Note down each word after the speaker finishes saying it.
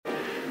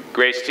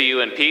Grace to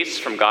you and peace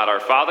from God our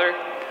Father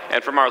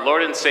and from our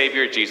Lord and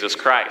Savior Jesus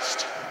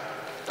Christ.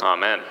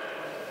 Amen.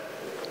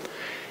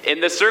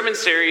 In the sermon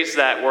series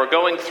that we're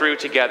going through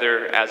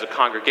together as a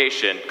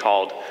congregation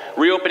called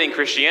Reopening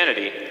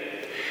Christianity,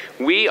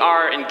 we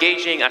are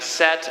engaging a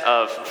set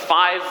of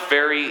 5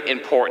 very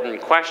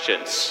important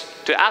questions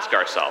to ask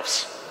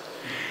ourselves.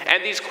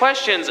 And these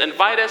questions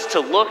invite us to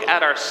look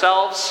at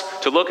ourselves,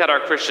 to look at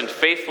our Christian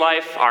faith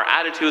life, our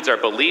attitudes, our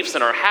beliefs,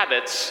 and our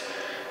habits,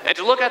 and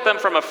to look at them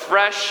from a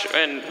fresh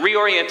and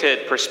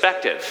reoriented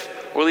perspective,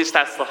 or at least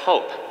that's the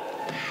hope.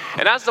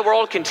 And as the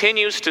world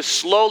continues to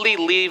slowly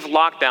leave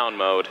lockdown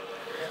mode,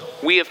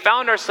 we have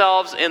found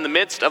ourselves in the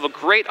midst of a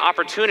great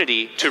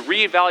opportunity to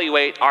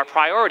reevaluate our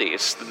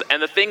priorities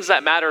and the things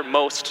that matter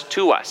most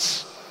to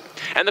us.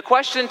 And the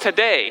question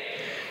today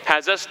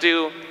has us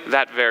do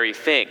that very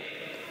thing.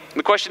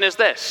 The question is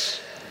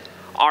this: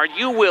 are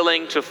you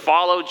willing to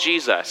follow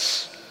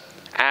Jesus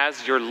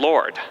as your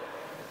Lord?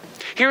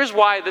 Here's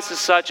why this is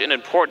such an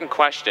important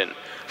question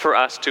for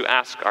us to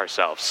ask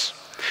ourselves.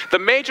 The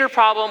major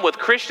problem with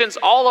Christians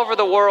all over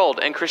the world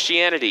and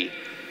Christianity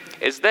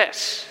is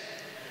this: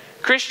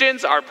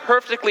 Christians are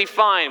perfectly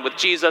fine with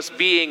Jesus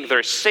being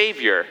their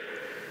Savior,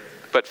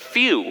 but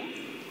few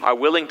are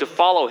willing to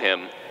follow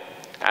him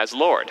as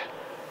Lord.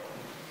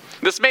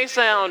 This may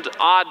sound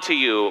odd to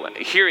you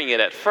hearing it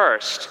at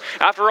first.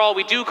 After all,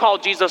 we do call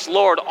Jesus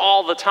Lord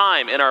all the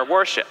time in our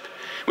worship.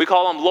 We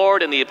call him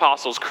Lord in the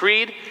Apostles'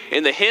 Creed,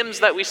 in the hymns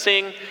that we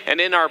sing, and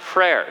in our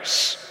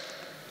prayers.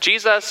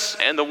 Jesus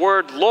and the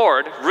word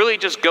Lord really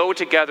just go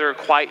together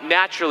quite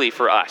naturally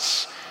for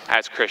us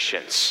as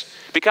Christians,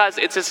 because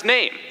it's his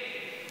name.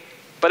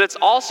 But it's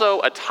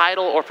also a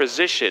title or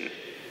position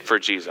for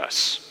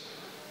Jesus.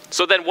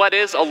 So then what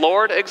is a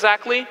Lord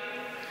exactly?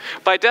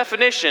 By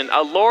definition,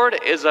 a Lord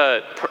is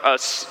a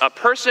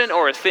person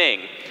or a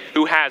thing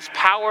who has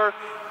power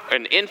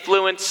and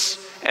influence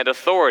and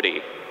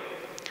authority.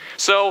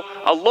 So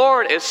a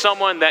Lord is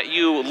someone that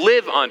you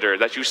live under,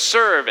 that you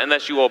serve, and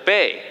that you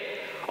obey.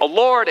 A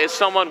Lord is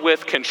someone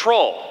with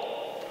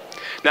control.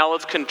 Now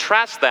let's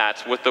contrast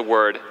that with the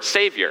word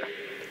Savior.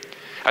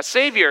 A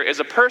Savior is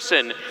a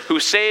person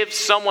who saves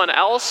someone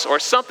else or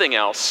something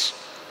else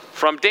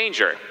from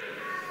danger.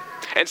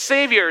 And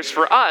saviors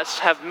for us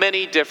have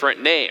many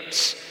different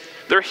names.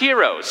 They're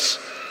heroes,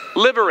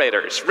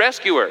 liberators,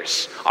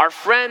 rescuers, our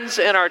friends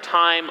in our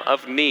time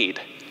of need.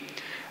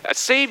 A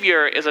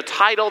savior is a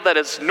title that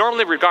is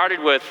normally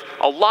regarded with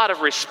a lot of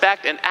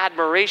respect and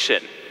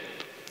admiration.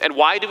 And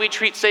why do we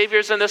treat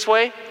saviors in this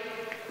way?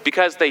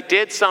 Because they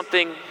did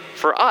something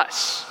for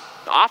us,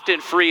 often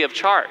free of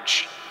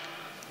charge.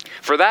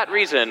 For that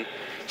reason,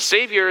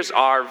 saviors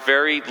are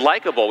very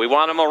likable. We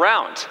want them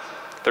around.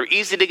 They're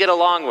easy to get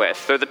along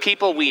with. They're the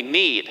people we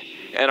need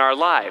in our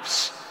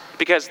lives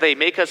because they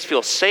make us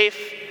feel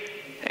safe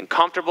and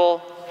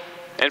comfortable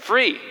and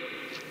free.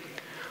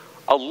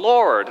 A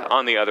Lord,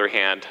 on the other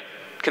hand,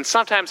 can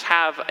sometimes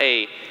have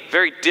a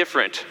very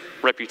different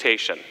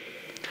reputation.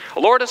 A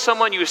Lord is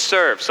someone you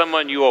serve,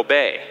 someone you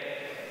obey.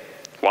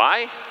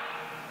 Why?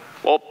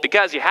 Well,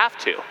 because you have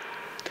to.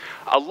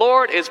 A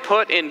Lord is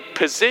put in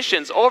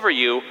positions over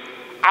you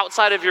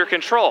outside of your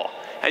control.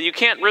 And you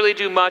can't really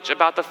do much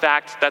about the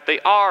fact that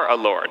they are a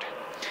Lord.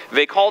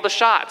 They call the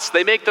shots.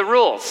 They make the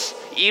rules,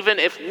 even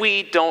if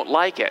we don't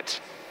like it.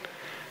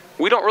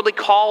 We don't really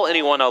call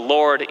anyone a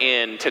Lord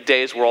in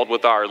today's world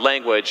with our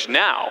language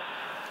now,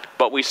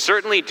 but we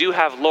certainly do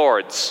have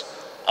lords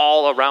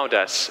all around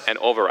us and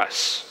over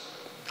us.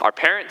 Our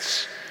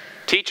parents,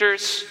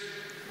 teachers,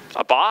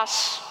 a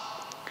boss,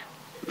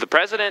 the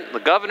president, the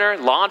governor,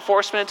 law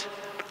enforcement,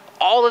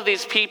 all of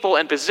these people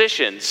and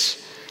positions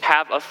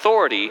have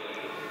authority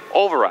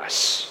over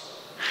us.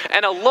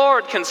 And a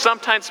Lord can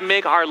sometimes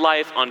make our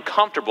life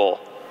uncomfortable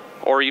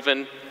or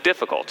even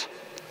difficult.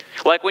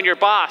 Like when your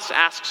boss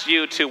asks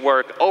you to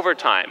work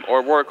overtime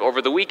or work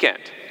over the weekend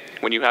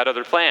when you had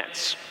other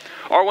plans.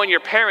 Or when your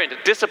parent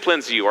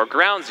disciplines you or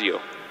grounds you.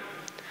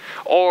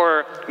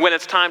 Or when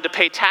it's time to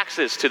pay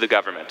taxes to the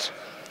government.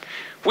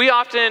 We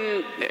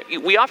often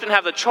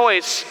have the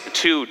choice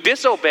to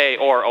disobey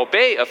or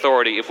obey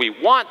authority if we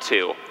want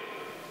to,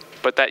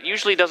 but that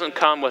usually doesn't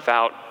come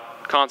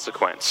without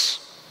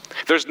consequence.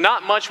 There's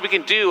not much we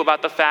can do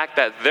about the fact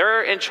that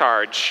they're in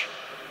charge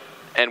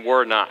and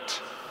we're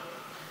not.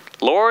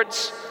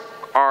 Lords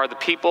are the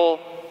people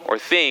or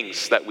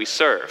things that we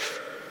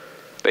serve.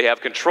 They have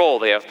control,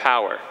 they have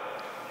power.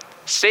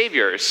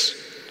 Saviors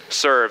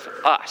serve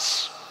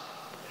us.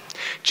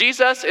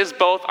 Jesus is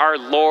both our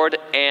Lord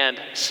and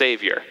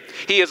Savior.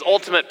 He has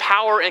ultimate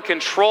power and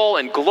control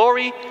and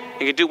glory.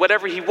 He can do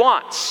whatever he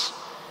wants.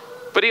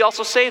 But he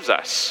also saves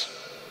us.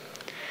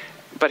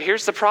 But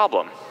here's the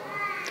problem.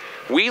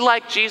 We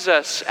like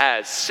Jesus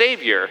as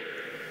Savior,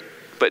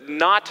 but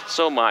not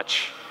so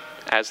much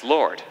as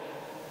Lord.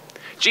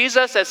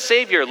 Jesus as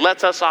Savior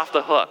lets us off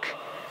the hook.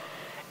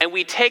 And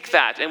we take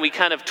that and we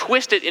kind of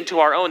twist it into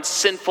our own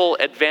sinful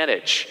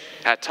advantage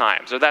at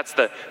times. Or that's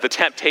the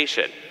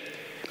temptation.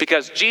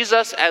 Because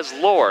Jesus as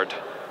Lord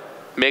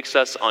makes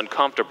us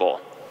uncomfortable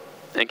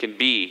and can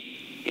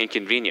be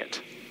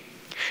inconvenient.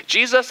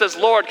 Jesus as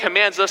Lord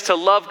commands us to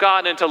love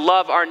God and to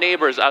love our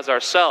neighbors as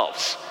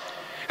ourselves.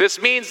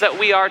 This means that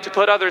we are to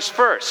put others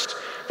first,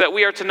 that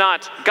we are to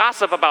not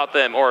gossip about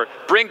them or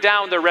bring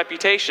down their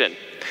reputation.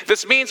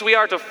 This means we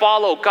are to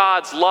follow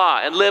God's law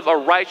and live a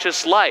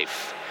righteous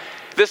life.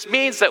 This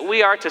means that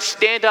we are to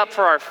stand up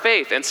for our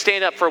faith and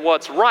stand up for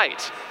what's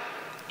right,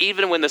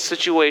 even when the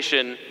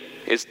situation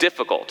is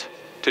difficult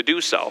to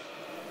do so.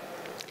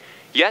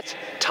 Yet,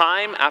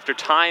 time after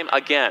time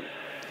again,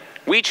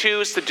 we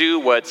choose to do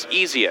what's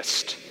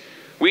easiest.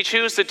 We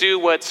choose to do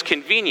what's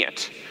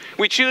convenient.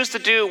 We choose to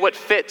do what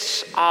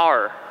fits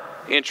our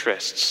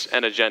interests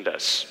and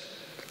agendas,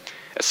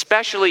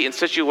 especially in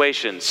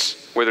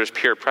situations where there's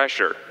peer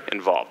pressure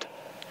involved.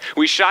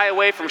 We shy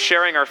away from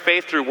sharing our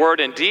faith through word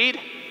and deed.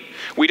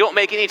 We don't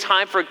make any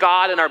time for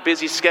God in our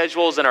busy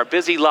schedules and our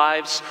busy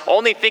lives,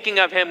 only thinking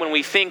of Him when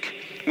we think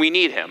we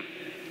need Him.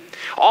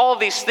 All of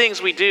these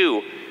things we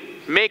do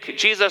make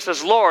Jesus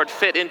as Lord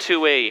fit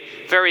into a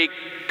very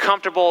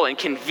comfortable and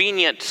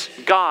convenient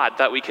God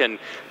that we can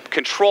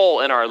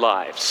control in our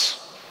lives.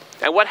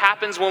 And what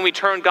happens when we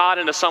turn God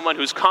into someone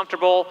who's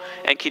comfortable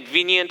and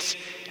convenient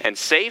and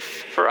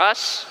safe for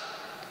us?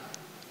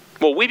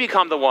 Well, we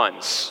become the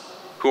ones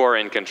who are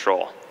in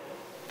control.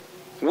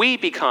 We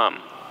become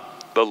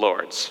the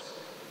Lord's.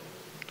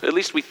 At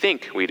least we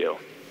think we do.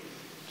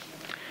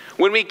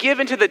 When we give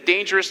into the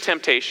dangerous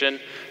temptation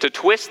to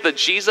twist the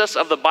Jesus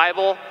of the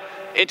Bible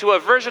into a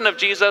version of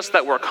Jesus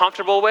that we're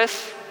comfortable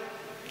with,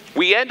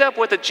 we end up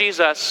with a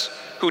Jesus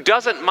who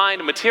doesn't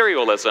mind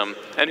materialism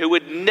and who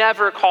would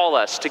never call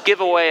us to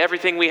give away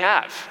everything we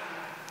have.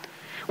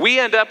 We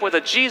end up with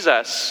a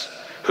Jesus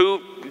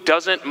who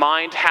doesn't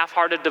mind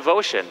half-hearted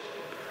devotion,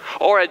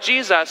 or a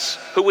Jesus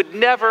who would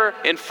never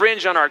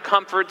infringe on our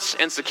comforts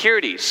and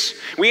securities.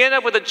 We end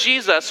up with a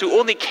Jesus who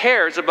only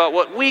cares about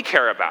what we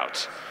care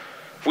about.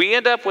 We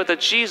end up with a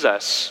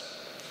Jesus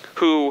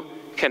who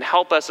can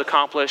help us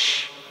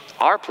accomplish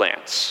our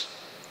plans,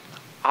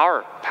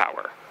 our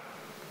power.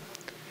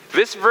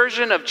 This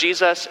version of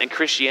Jesus and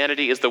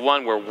Christianity is the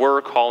one where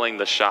we're calling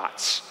the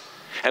shots,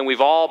 and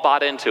we've all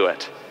bought into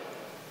it.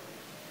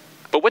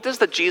 But what does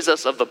the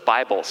Jesus of the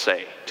Bible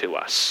say to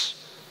us?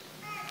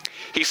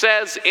 He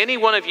says, any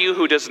one of you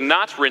who does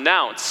not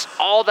renounce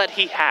all that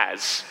he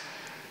has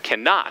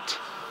cannot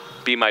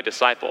be my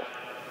disciple.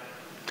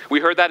 We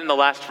heard that in the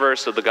last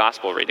verse of the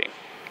gospel reading.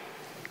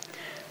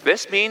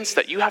 This means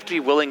that you have to be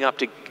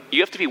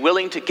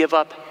willing to give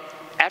up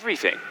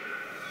everything.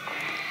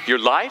 Your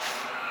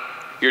life,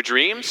 your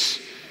dreams,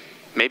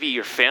 maybe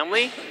your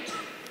family,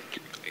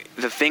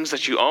 the things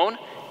that you own,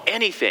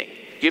 anything.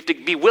 You have to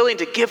be willing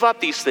to give up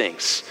these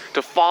things,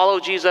 to follow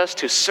Jesus,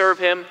 to serve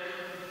him,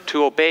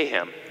 to obey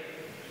him.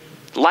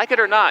 Like it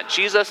or not,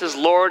 Jesus is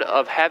Lord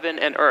of heaven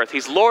and earth.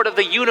 He's Lord of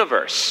the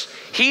universe.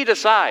 He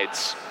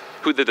decides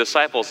who the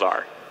disciples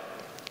are.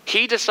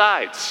 He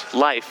decides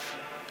life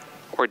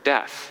or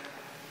death.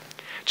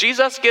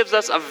 Jesus gives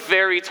us a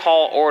very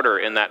tall order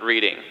in that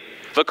reading.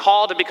 The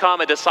call to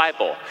become a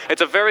disciple.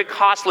 It's a very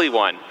costly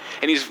one,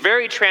 and he's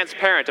very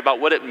transparent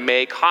about what it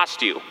may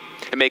cost you.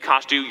 It may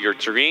cost you your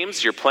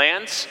dreams, your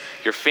plans,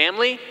 your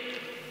family,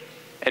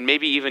 and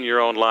maybe even your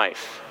own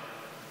life.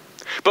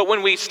 But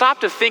when we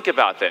stop to think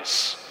about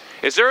this,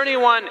 is there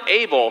anyone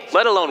able,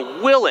 let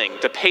alone willing,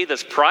 to pay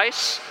this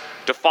price,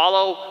 to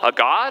follow a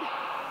God?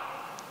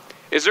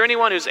 Is there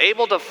anyone who's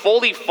able to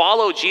fully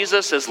follow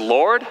Jesus as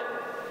Lord?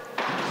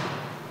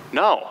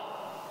 No.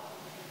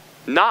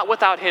 Not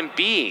without him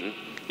being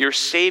your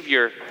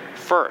Savior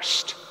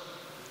first.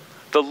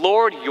 The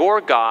Lord your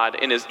God,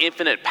 in his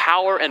infinite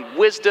power and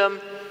wisdom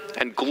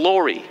and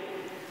glory,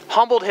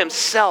 humbled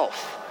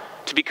himself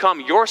to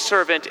become your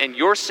servant and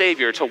your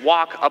Savior to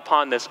walk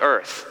upon this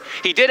earth.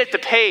 He did it to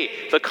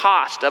pay the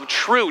cost of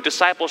true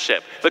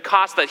discipleship, the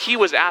cost that he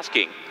was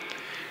asking,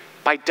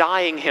 by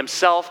dying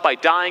himself, by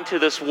dying to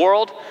this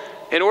world,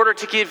 in order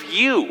to give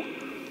you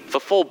the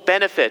full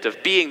benefit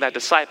of being that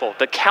disciple,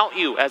 to count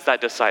you as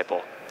that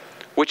disciple,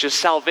 which is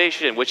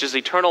salvation, which is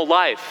eternal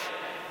life,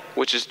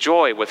 which is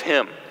joy with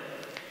him.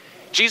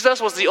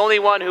 Jesus was the only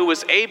one who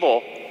was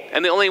able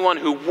and the only one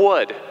who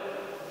would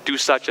do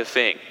such a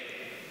thing.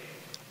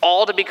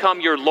 All to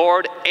become your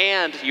Lord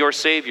and your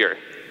Savior.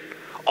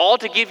 All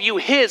to give you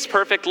his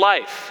perfect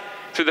life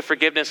through the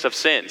forgiveness of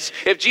sins.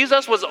 If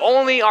Jesus was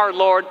only our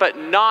Lord but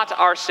not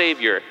our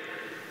Savior,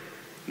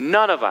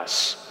 none of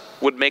us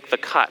would make the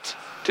cut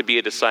to be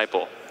a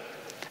disciple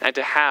and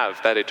to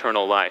have that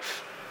eternal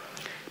life.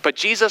 But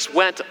Jesus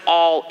went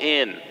all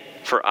in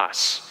for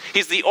us.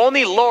 He's the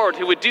only Lord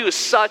who would do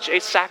such a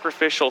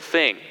sacrificial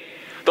thing.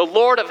 The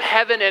Lord of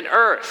heaven and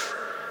earth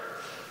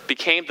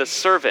became the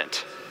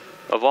servant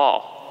of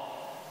all.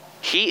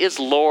 He is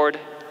Lord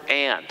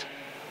and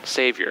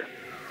Savior.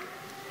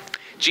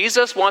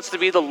 Jesus wants to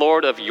be the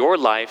Lord of your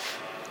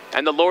life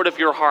and the Lord of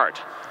your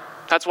heart.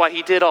 That's why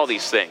he did all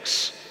these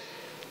things.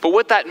 But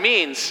what that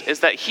means is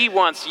that he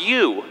wants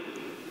you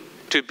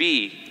to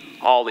be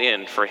all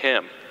in for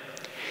him.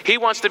 He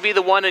wants to be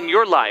the one in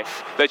your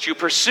life that you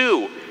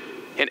pursue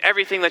in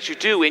everything that you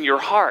do in your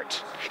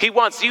heart. He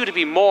wants you to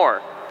be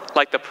more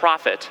like the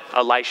prophet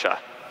Elisha.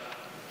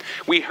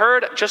 We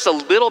heard just a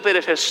little bit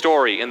of his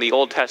story in the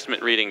Old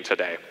Testament reading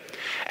today.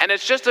 And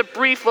it's just a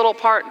brief little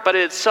part, but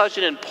it's such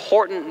an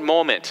important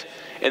moment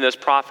in this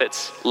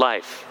prophet's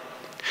life.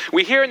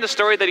 We hear in the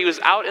story that he was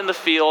out in the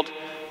field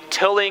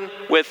tilling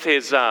with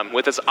his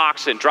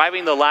oxen,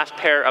 driving the last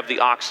pair of the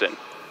oxen.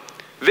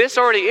 This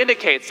already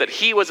indicates that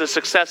he was a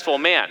successful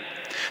man.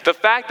 The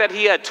fact that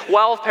he had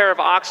 12 pair of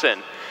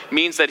oxen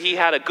means that he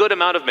had a good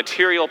amount of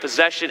material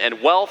possession and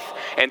wealth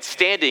and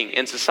standing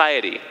in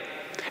society.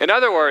 In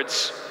other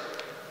words,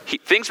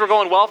 things were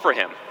going well for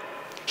him.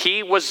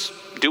 He was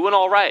doing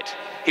all right.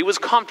 He was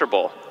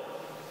comfortable.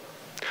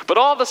 But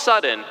all of a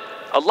sudden,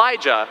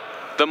 Elijah,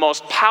 the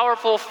most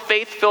powerful,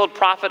 faith-filled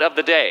prophet of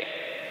the day,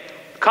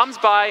 comes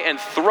by and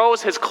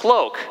throws his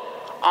cloak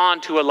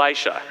onto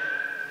Elisha.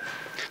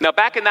 Now,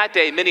 back in that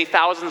day, many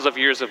thousands of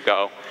years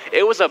ago,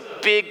 it was a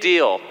big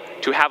deal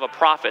to have a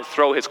prophet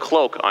throw his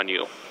cloak on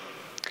you.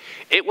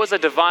 It was a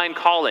divine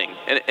calling,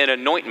 an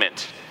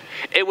anointment.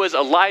 It was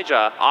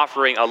Elijah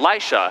offering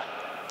Elisha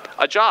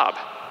a job.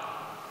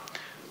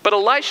 But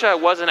Elisha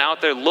wasn't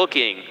out there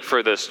looking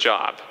for this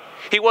job.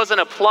 He wasn't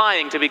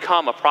applying to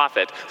become a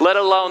prophet, let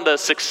alone the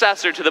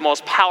successor to the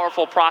most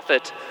powerful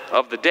prophet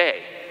of the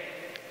day.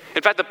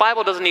 In fact, the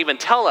Bible doesn't even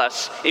tell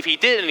us if he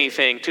did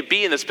anything to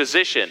be in this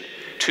position,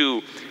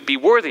 to be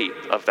worthy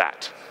of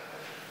that.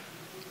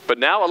 But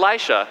now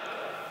Elisha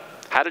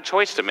had a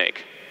choice to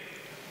make.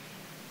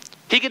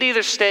 He could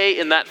either stay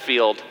in that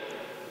field,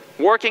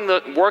 working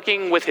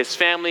with his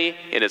family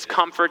in his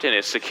comfort and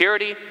his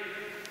security,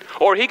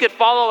 or he could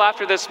follow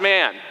after this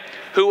man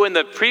who in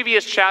the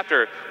previous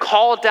chapter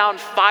called down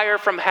fire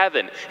from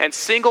heaven and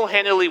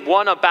single-handedly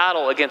won a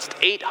battle against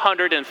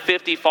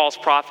 850 false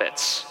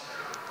prophets.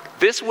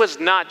 This was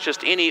not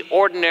just any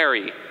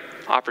ordinary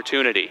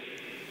opportunity.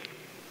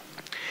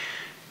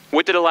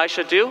 What did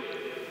Elisha do?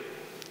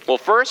 Well,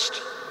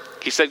 first,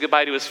 he said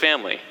goodbye to his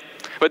family.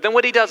 But then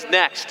what he does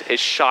next is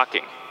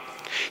shocking.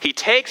 He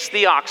takes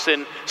the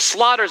oxen,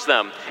 slaughters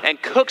them,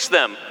 and cooks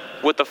them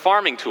with the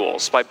farming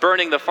tools, by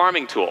burning the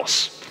farming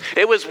tools.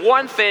 It was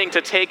one thing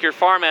to take your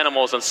farm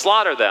animals and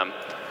slaughter them,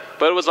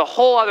 but it was a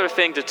whole other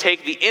thing to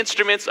take the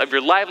instruments of your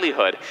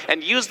livelihood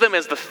and use them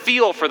as the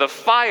fuel for the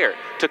fire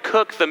to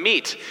cook the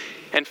meat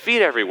and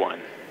feed everyone.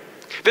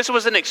 This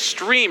was an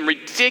extreme,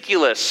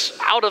 ridiculous,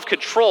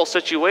 out-of-control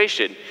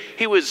situation.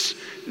 He was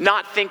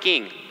not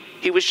thinking.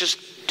 He was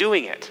just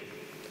doing it.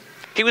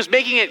 He was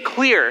making it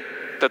clear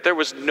that there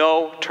was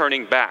no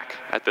turning back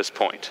at this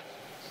point.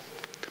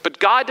 But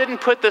God didn't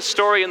put this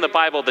story in the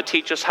Bible to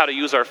teach us how to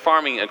use our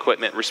farming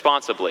equipment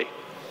responsibly.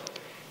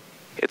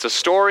 It's a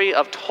story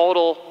of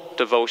total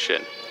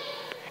devotion.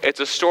 It's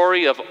a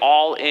story of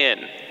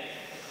all-in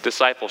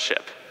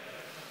discipleship.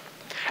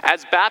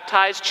 As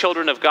baptized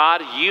children of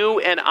God, you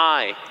and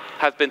I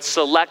have been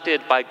selected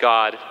by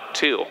God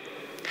too.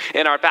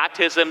 In our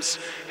baptisms,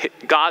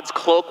 God's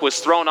cloak was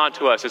thrown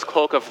onto us, his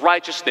cloak of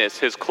righteousness,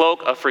 his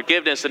cloak of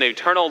forgiveness and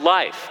eternal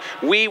life.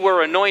 We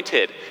were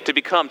anointed to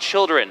become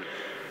children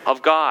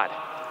of God.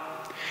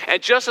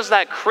 And just as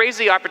that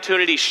crazy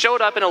opportunity showed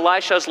up in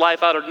Elisha's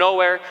life out of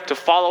nowhere to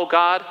follow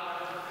God,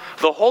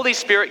 the Holy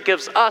Spirit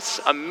gives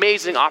us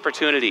amazing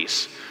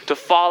opportunities to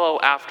follow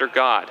after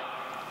God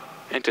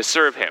and to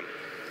serve him.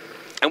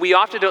 And we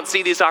often don't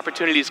see these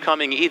opportunities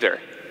coming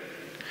either.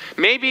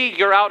 Maybe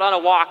you're out on a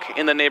walk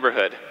in the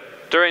neighborhood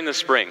during the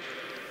spring,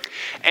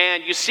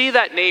 and you see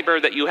that neighbor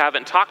that you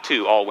haven't talked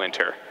to all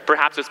winter.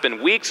 Perhaps it's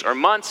been weeks or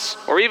months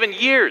or even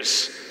years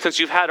since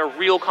you've had a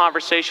real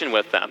conversation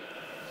with them.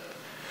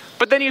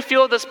 But then you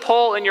feel this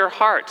pull in your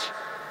heart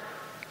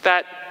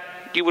that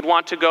you would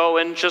want to go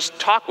and just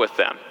talk with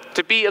them,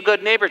 to be a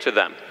good neighbor to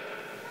them.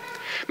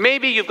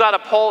 Maybe you've got a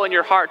pull in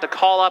your heart to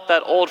call up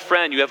that old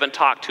friend you haven't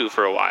talked to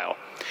for a while.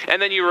 And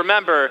then you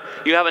remember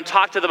you haven't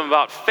talked to them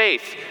about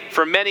faith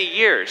for many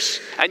years,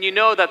 and you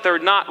know that they're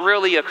not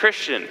really a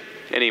Christian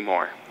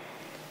anymore.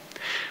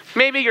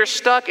 Maybe you're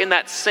stuck in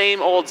that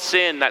same old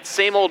sin, that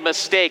same old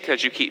mistake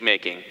that you keep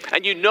making,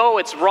 and you know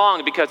it's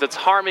wrong because it's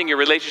harming your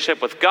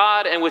relationship with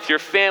God and with your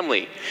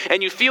family,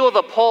 and you feel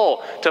the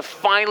pull to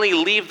finally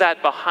leave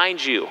that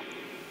behind you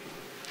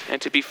and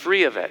to be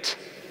free of it.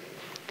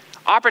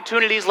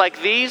 Opportunities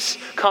like these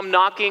come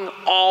knocking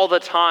all the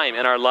time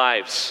in our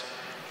lives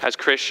as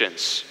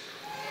Christians.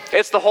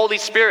 It's the Holy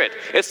Spirit.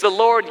 It's the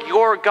Lord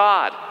your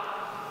God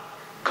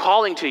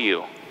calling to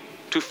you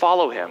to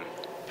follow him.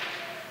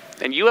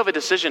 And you have a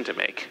decision to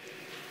make.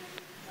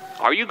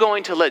 Are you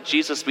going to let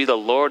Jesus be the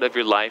Lord of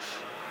your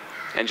life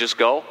and just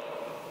go?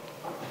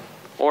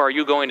 Or are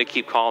you going to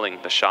keep calling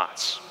the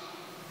shots?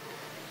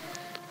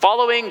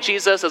 Following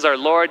Jesus as our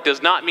Lord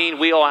does not mean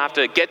we all have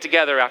to get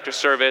together after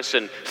service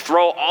and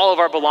throw all of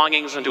our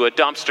belongings into a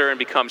dumpster and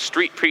become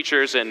street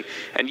preachers and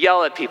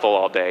yell at people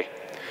all day.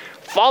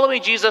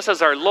 Following Jesus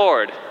as our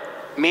Lord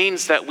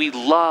means that we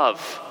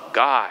love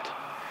God,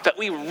 that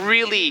we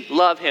really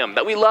love him,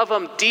 that we love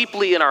him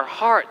deeply in our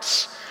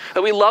hearts,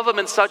 that we love him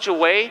in such a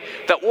way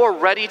that we're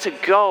ready to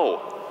go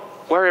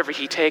wherever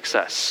he takes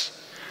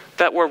us,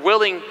 that we're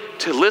willing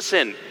to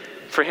listen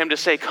for him to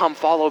say, come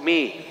follow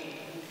me,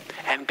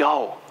 and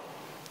go.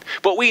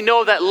 But we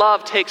know that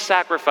love takes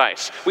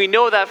sacrifice. We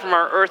know that from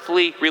our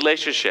earthly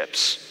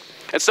relationships.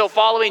 And so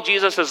following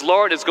Jesus as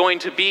Lord is going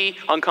to be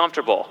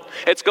uncomfortable.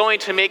 It's going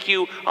to make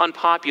you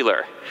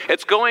unpopular.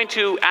 It's going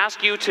to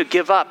ask you to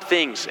give up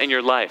things in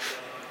your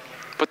life.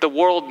 But the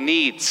world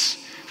needs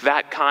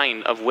that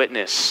kind of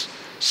witness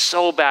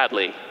so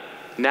badly,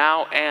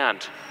 now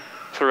and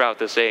throughout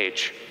this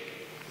age.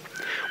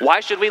 Why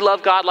should we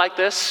love God like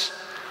this?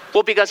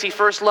 Well, because he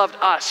first loved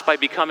us by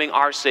becoming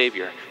our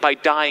Savior, by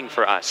dying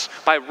for us,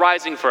 by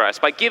rising for us,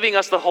 by giving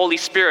us the Holy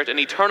Spirit and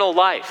eternal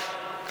life.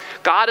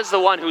 God is the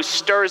one who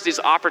stirs these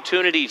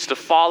opportunities to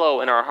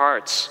follow in our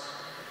hearts.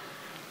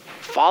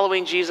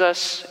 Following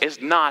Jesus is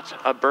not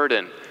a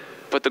burden,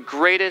 but the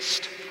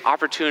greatest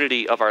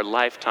opportunity of our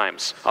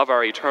lifetimes, of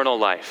our eternal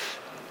life.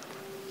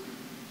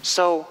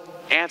 So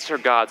answer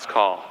God's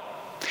call.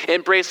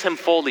 Embrace him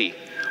fully.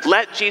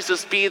 Let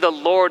Jesus be the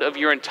Lord of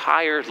your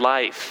entire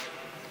life.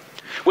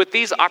 With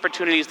these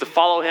opportunities to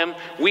follow him,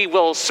 we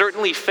will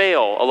certainly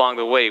fail along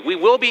the way. We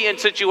will be in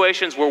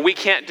situations where we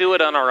can't do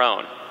it on our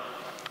own.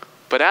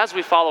 But as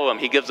we follow him,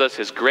 he gives us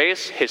his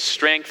grace, his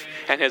strength,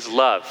 and his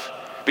love.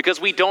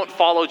 Because we don't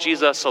follow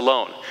Jesus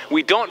alone.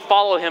 We don't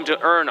follow him to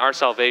earn our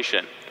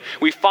salvation.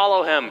 We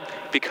follow him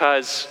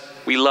because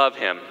we love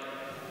him.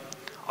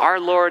 Our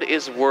Lord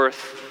is worth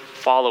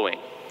following.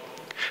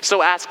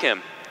 So ask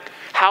him,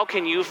 how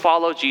can you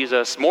follow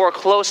Jesus more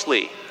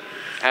closely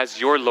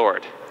as your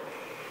Lord?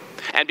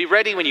 And be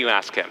ready when you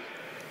ask him,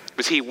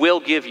 because he will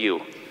give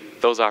you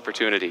those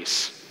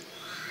opportunities.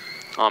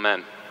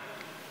 Amen.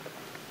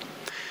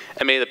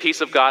 And may the peace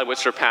of God, which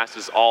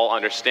surpasses all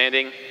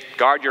understanding,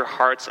 guard your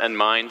hearts and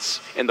minds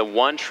in the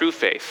one true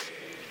faith